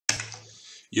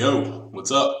Yo,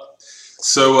 what's up?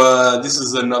 This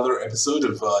is another episode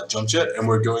of JumpJet, and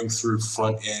we're going through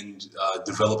front-end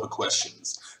developer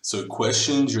questions. So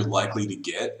questions you're likely to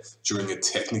get during a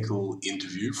technical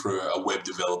interview for a web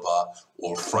developer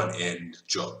or front-end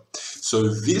job. So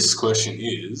this question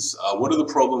is, what are the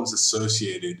problems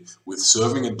associated with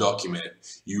serving a document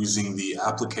using the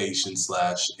application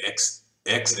 /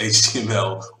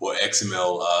 xhtml or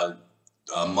XML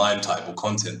MIME type or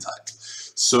content type?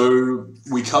 So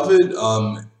we covered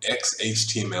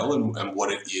xhtml and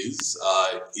what it is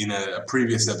in a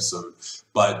previous episode,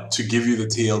 but to give you the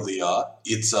TLDR,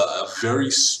 it's a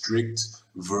very strict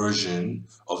version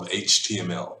of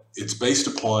HTML. It's based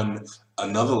upon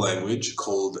another language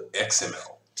called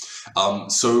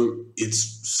XML. So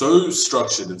it's so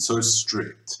structured and so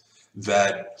strict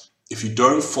that if you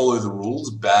don't follow the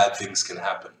rules, bad things can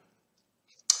happen.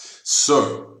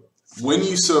 So when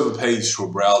you serve a page to a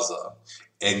browser,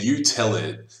 and you tell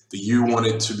it that you want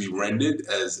it to be rendered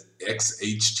as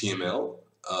xhtml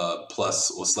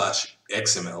plus or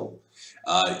 /xml,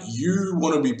 you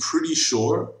want to be pretty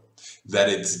sure that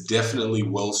it's definitely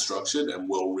well structured and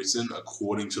well written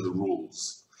according to the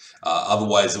rules.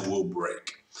 Otherwise it will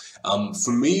break.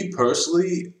 For me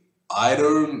personally, I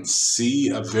don't see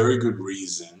a very good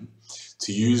reason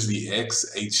to use the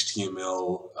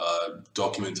xhtml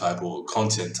document type or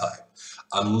content type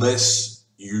unless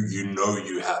you know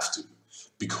you have to,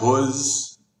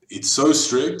 because it's so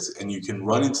strict and you can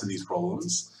run into these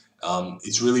problems.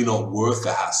 It's really not worth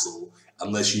the hassle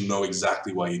unless you know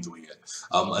exactly why you're doing it.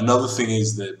 Another thing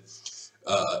is that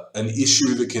an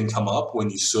issue that can come up when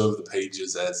you serve the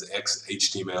pages as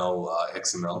xhtml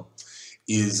XML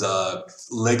is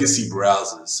legacy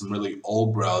browsers. Some really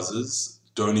old browsers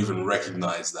don't even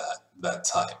recognize that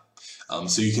type.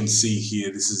 So you can see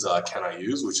here, this is Can I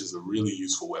Use, which is a really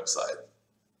useful website.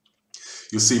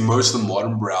 You'll see most of the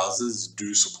modern browsers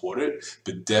do support it,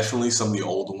 but definitely some of the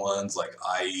older ones like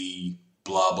IE,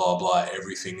 blah, blah, blah,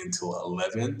 everything until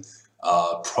 11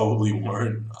 probably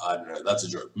won't. I don't know, that's a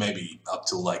joke. Maybe up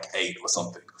to like 8 or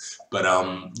something. But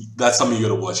that's something you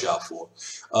got to watch out for.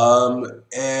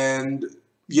 And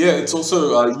yeah, it's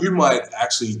also, you might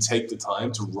actually take the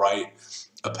time to write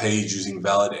a page using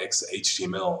valid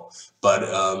xhtml, but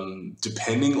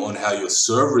depending on how your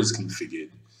server is configured,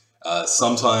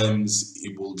 sometimes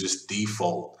it will just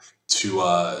default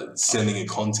to sending a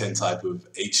content type of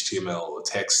HTML or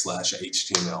text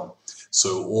 /HTML.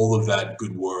 So all of that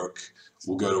good work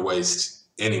will go to waste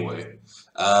anyway.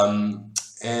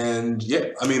 And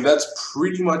yeah, I mean, that's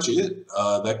pretty much it.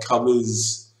 That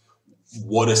covers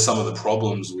what are some of the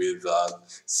problems with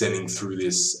sending through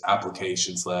this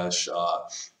application / xhtml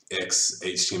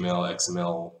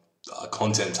XML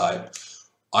content type.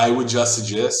 I would just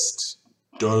suggest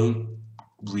don't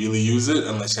really use it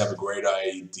unless you have a great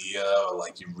idea or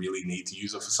like you really need to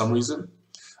use it for some reason.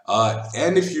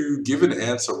 And if you give an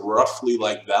answer roughly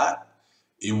like that,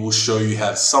 it will show you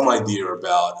have some idea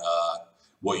about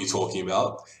what you're talking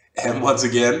about. And once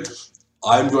again,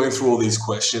 I'm going through all these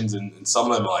questions, and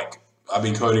some of them, like, I've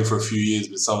been coding for a few years,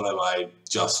 but some of them I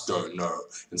just don't know.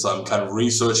 And so I'm kind of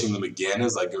researching them again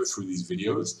as I go through these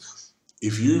videos.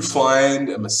 If you find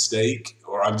a mistake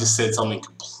or I've just said something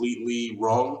completely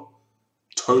wrong,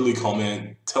 totally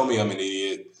comment, tell me I'm an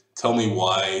idiot, tell me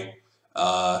why.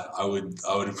 I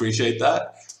would appreciate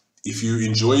that. If you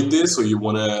enjoyed this or you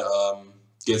want to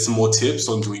get some more tips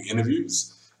on doing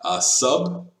interviews,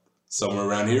 sub somewhere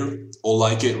around here, or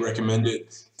like it, recommend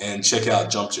it, and check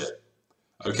out JumpJet.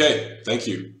 Okay, thank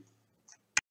you.